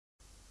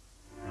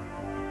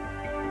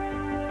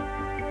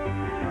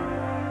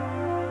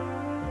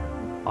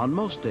On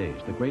most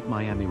days, the Great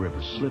Miami River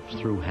slips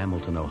through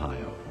Hamilton,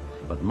 Ohio.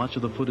 But much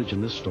of the footage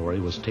in this story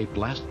was taped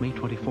last May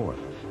 24th,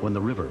 when the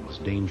river was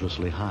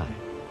dangerously high.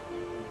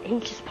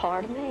 He's just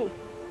part of me.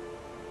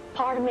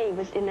 Part of me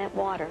was in that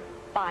water,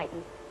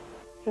 fighting.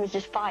 He was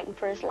just fighting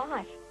for his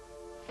life.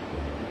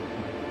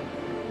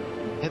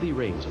 Heavy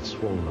rains had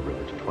swollen the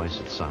river to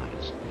twice its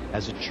size.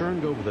 As it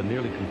churned over the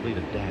nearly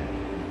completed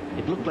dam,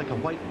 it looked like a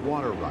white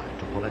water ride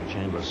to Paulette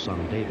Chandler's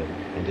son David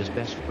and his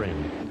best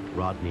friend,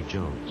 Rodney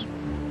Jones.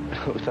 I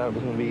thought it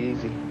was going to be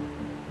easy.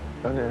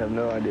 I didn't have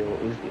no idea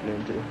what we was getting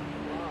into.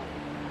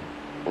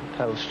 We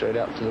paddled straight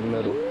out to the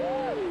middle.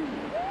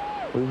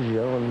 We was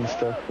yelling and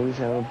stuff. We was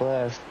having a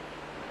blast.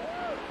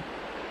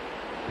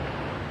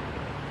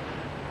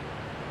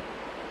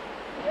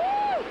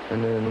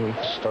 And then we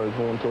started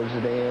going towards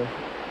the dam.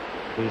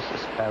 We was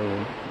just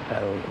paddling,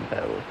 paddling, and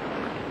paddling.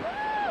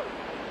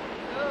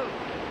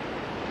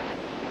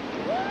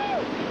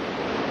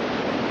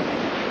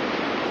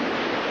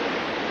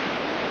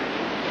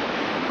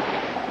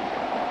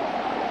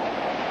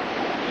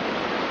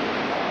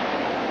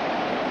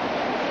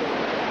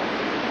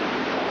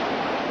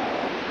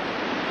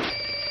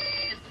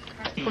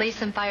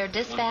 Police and fire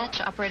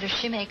dispatch, operator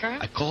Shoemaker.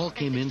 A call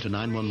came in to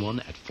 911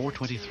 at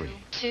 4:23.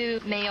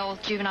 2 male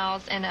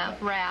juveniles in a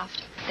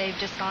raft. They've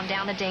just gone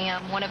down the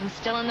dam. One of them's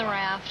still in the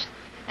raft,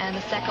 and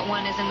the second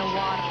one is in the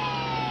water.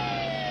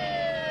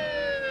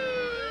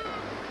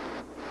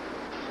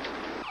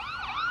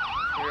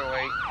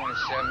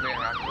 308-27 being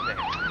out to the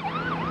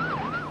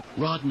dam.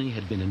 Rodney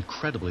had been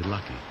incredibly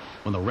lucky.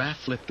 When the raft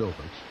flipped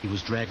over, he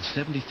was dragged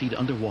 70 feet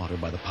underwater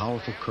by the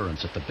powerful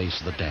currents at the base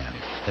of the dam,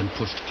 then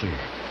pushed clear.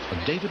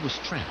 But David was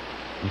trapped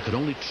and could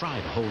only try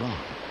to hold on.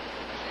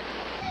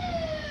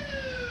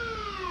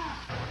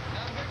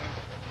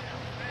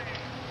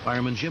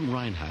 Fireman Jim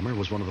Reinheimer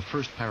was one of the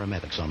first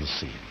paramedics on the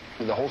scene.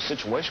 The whole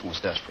situation was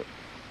desperate.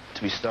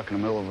 To be stuck in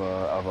the middle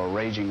of a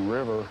raging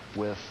river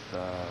with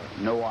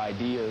no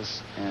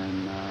ideas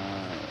and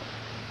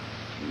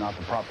not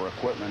the proper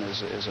equipment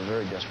is a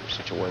very desperate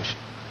situation.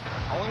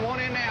 Only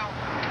one in now.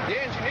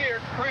 The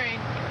engineer,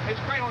 crane, his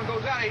crane only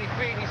goes out 80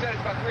 feet, and he said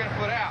it's about 300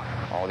 foot out.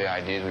 All the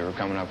ideas we were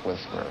coming up with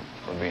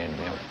were being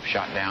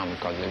shot down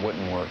because they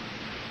wouldn't work.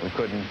 We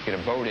couldn't get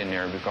a boat in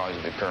there because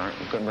of the current.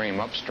 We couldn't bring him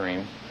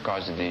upstream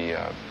because of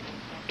the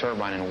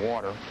turbine in the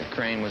water. The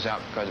crane was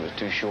out because it was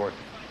too short.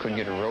 Couldn't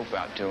get a rope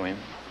out to him.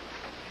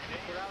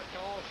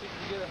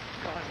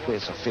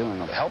 It's a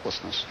feeling of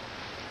helplessness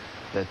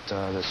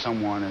that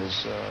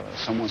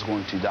someone's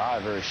going to die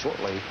very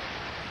shortly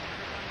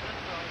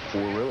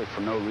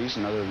for no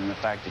reason other than the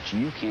fact that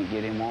you can't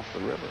get him off the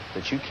river,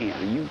 that you can't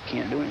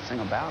do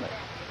anything about it.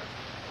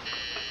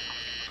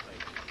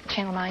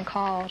 Channel 9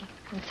 called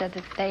and said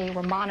that they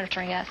were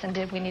monitoring us and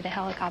did we need a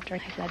helicopter.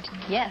 And I said,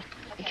 yes.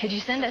 Could you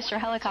send us your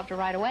helicopter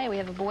right away? We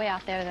have a boy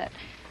out there that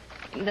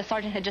the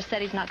sergeant had just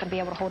said he's not going to be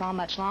able to hold on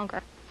much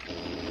longer.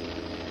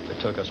 It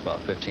took us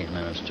about 15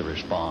 minutes to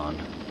respond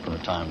from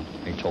the time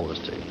he told us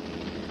to.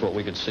 What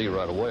we could see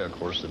right away, of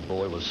course, the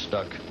boy was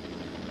stuck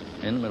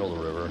in the middle of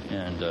the river,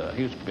 and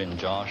he was being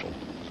jostled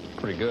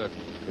pretty good.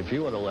 If he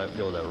would have let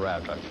go of that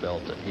raft, I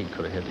felt that he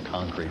could have hit the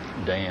concrete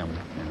dam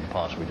and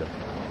possibly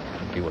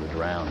he would have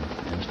drowned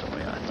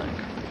instantly, I think.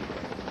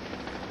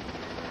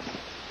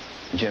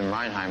 Jim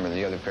Reinheimer,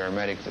 the other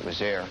paramedic that was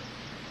there,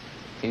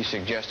 he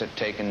suggested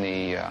taking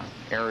the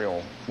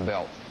aerial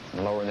belt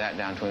and lowering that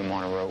down to him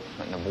on a rope,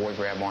 letting the boy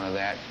grab onto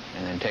that,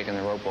 and then taking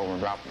the rope over and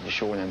drop it to the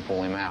shore and then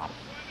pull him out.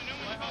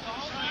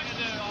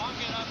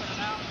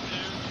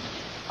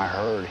 I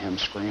heard him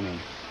screaming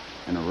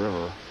in the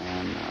river,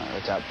 and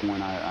at that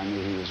point I knew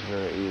he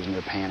was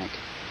near panic.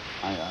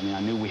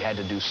 I knew we had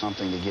to do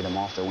something to get him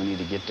off there. We need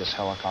to get this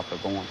helicopter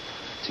going,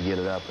 to get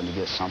it up and to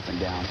get something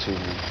down to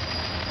him.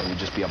 It would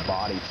just be a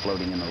body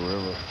floating in the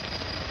river.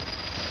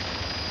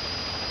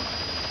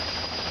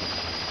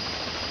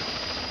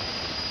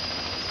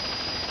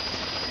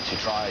 To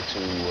try to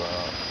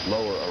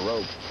lower a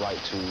rope right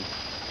to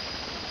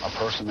a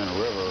person in a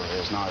river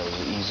is not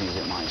as easy as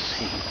it might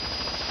seem.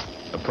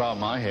 The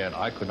problem I had,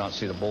 I could not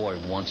see the boy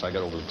once I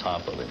got over the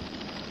top of him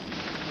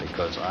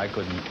because I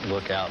couldn't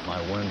look out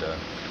my window.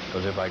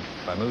 Because if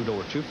I moved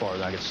over too far,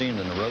 then I could see him,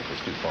 then the rope was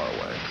too far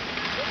away.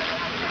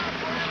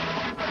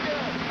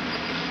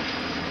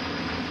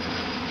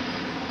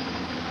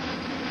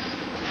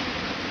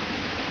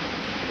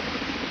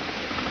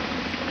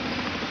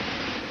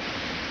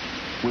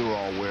 We were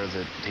all aware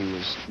that he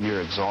was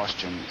near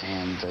exhaustion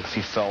and that if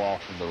he fell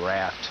off of the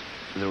raft,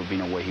 there would be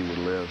no way he would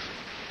live.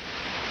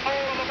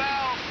 Hold on the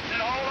bow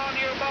and hold on to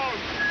your boat.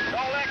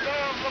 Don't let go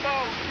of the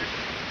boat.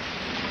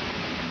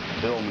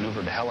 Bill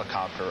maneuvered the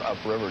helicopter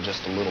upriver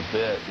just a little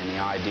bit, and the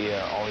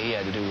idea, all he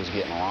had to do was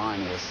get in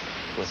line with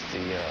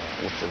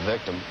the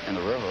victim in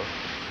the river,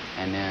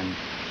 and then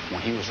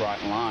when he was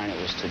right in line, it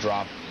was to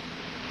drop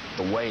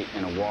the weight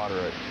in the water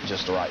at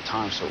just the right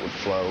time so it would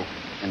flow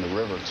in the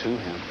river to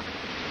him.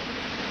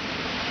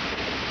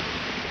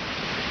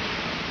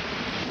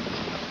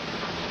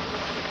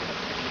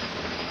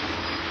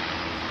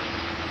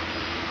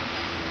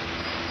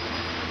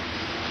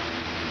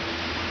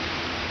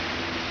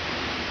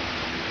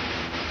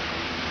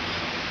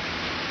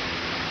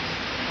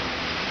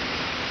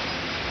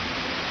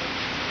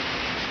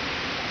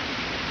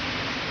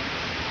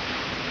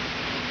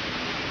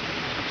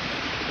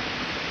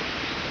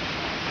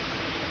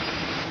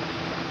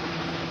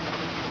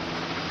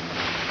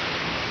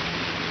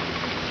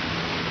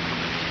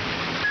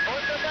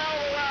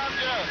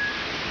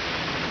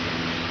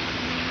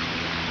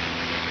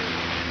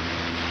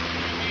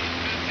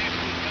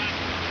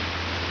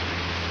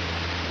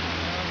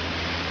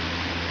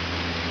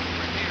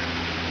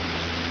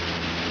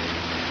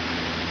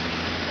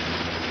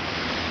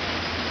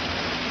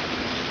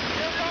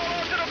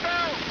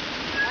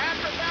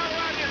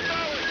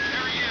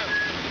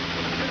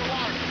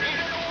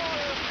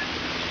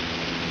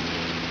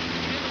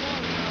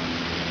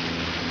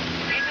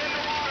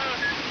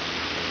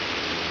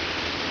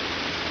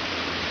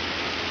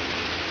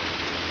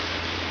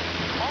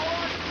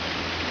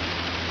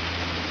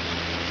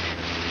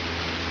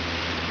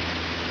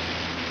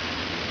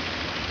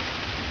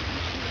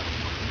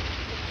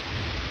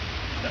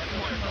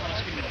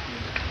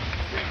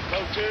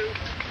 Low 2?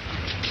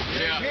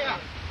 Yeah.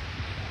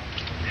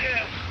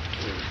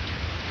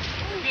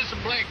 Get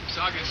some blankets.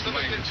 I'll get some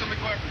blankets.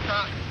 Somebody go after the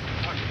top.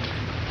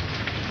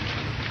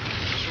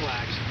 Just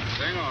relax.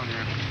 Hang on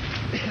there.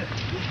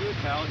 Get good,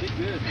 pal. Get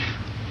good.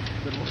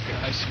 Good work,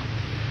 guys.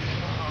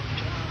 Oh,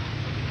 God.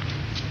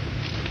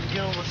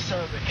 Get on my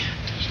stomach.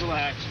 Just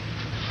relax.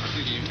 I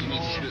think you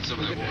need to spit some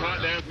of that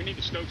water out. We need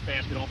the Stokes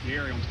basket off the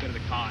aerial instead of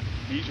the cot.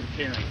 Easier to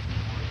carry.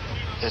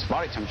 His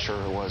body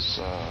temperature was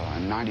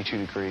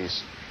 92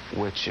 degrees,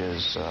 which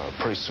is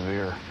pretty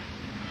severe.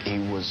 He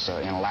was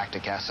in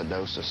lactic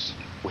acidosis,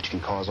 which can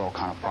cause all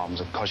kind of problems.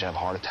 It can cause you to have a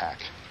heart attack.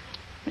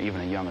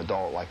 Even a young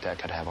adult like that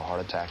could have a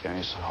heart attack, and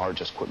his heart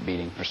just quit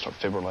beating or start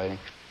fibrillating.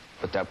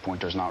 At that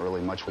point, there's not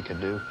really much we could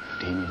do.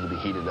 He needed to be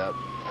heated up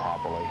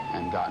properly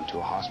and gotten to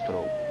a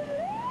hospital.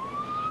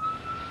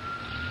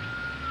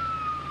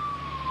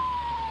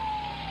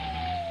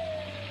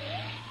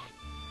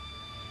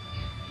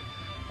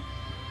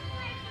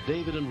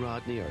 David and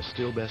Rodney are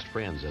still best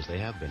friends, as they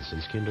have been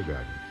since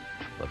kindergarten,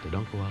 but they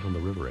don't go out on the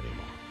river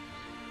anymore.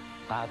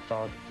 I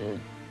thought that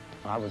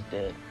I was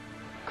dead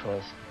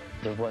because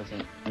there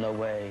wasn't no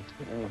way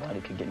that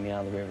anybody could get me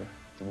out of the river.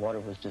 The water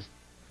was just...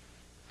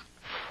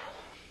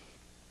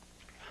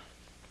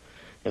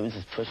 It was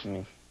just pushing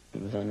me.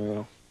 It was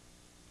unreal.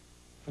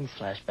 These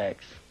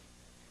flashbacks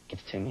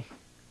gets to me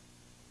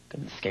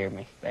because it scared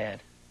me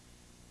bad.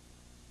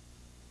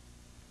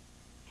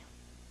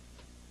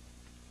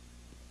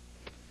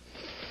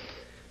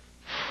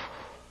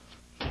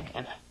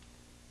 Man.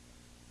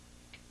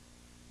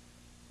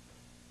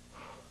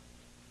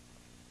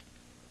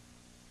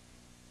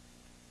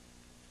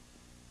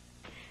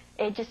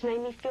 It just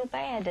made me feel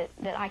bad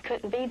that I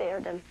couldn't be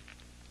there to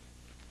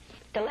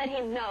let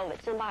him know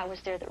that somebody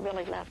was there that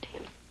really loved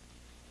him.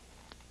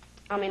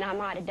 I mean, I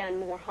might have done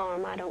more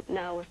harm, I don't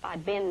know, if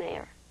I'd been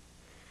there.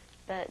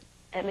 But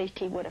at least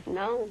he would have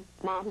known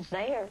Mom's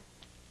there.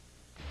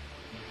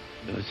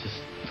 It was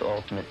just the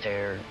ultimate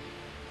terror.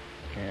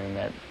 And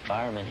that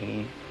fireman,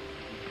 he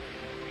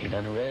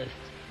done the rest.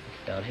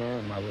 Without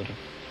him, I would have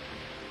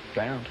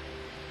drowned.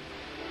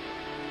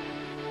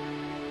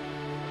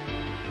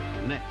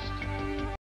 Next,